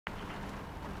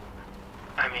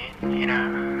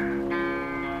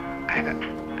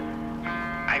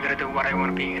I gotta do what I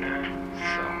wanna be,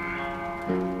 so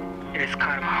it is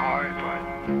kind of hard, but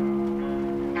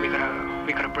we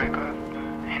gotta break up,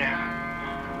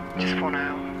 just for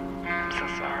now. I'm so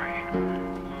sorry.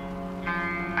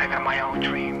 I got my own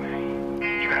dream,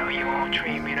 you got your own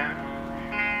dream, you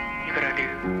gotta do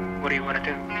what you wanna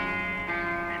do,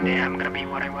 and then I'm gonna be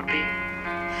what I wanna be.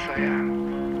 So yeah,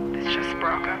 let's just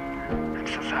broke up. I'm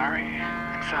so sorry.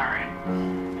 I'm sorry.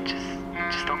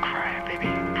 Just don't cry, baby,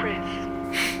 please.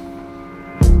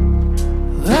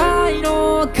 愛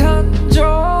の感情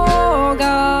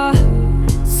が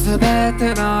全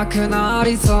てなくな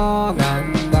りそうな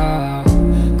んだ。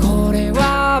これ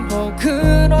は僕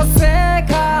のせい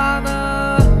か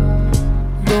な。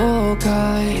どう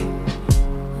かい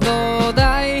どう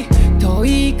だい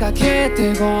問いかけ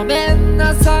てごめん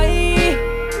なさい。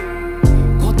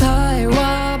答え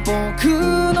は僕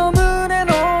の胸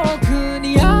の奥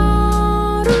に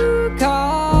あるか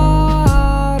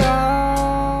ら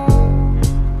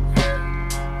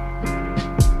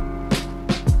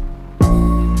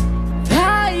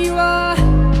愛は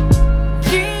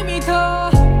君と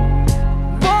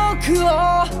僕を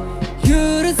許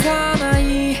さない。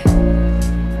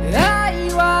愛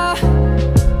は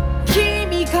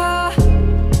君か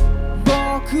僕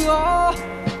を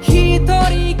一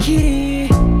人きり。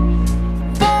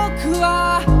僕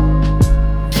は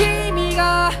君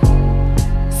が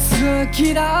好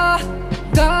きだ。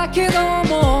だけど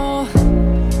も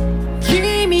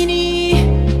君に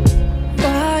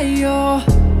バイを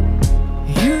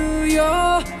言う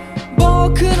よ。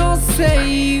僕のせ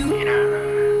い。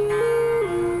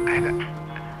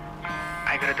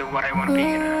I gotta do what I wanna be,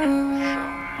 so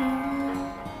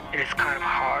it is kind of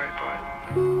hard, but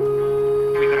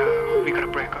we gotta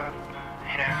break up,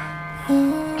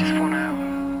 just for now.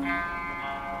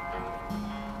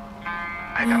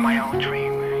 I got my own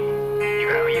dream, you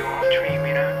got your own dream,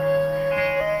 you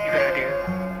gotta do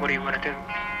what you wanna do,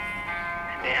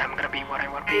 and then I'm gonna be what I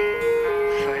wanna be.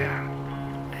 So yeah,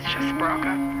 let's just broke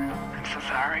up. I'm so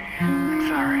sorry. I'm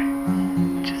sorry.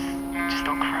 Just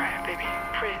don't cry, baby,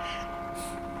 please.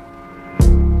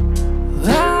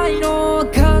 愛の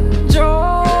感情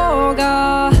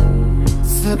が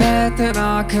全て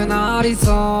なくなり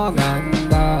そうなん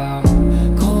だ。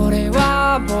これ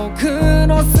は僕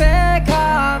のせい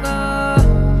かな。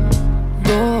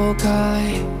どうか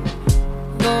い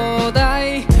どうだ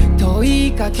い問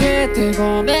いかけて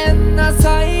ごめんな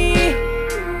さい。